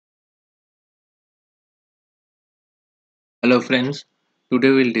Hello friends, today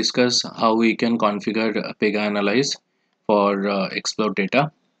we'll discuss how we can configure Pega Analyze for Explore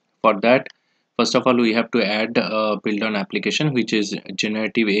Data. For that, first of all, we have to add a build-on application which is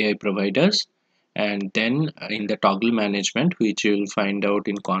generative AI providers, and then in the toggle management, which you will find out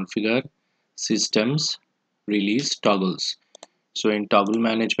in configure systems release toggles. So in toggle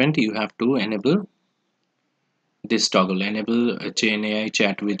management, you have to enable this toggle, enable a GenAI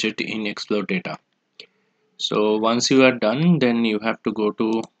chat widget in Explore Data. So once you are done, then you have to go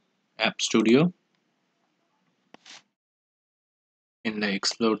to App Studio. In the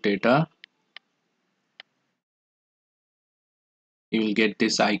Explore Data, you will get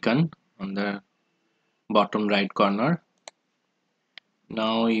this icon on the bottom right corner.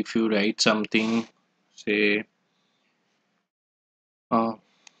 Now if you write something, say uh,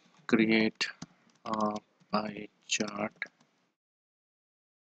 create a pie chart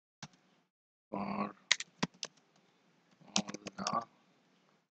for all the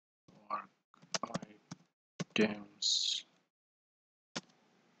work items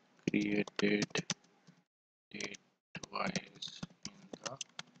created date-wise in the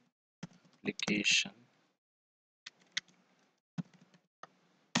application.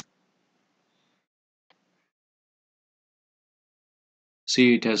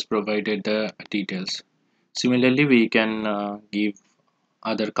 See, it has provided the details. Similarly, we can give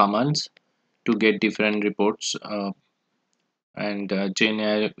other commands to get different reports, and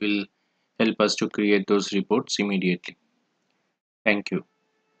GenAI will help us to create those reports immediately. Thank you.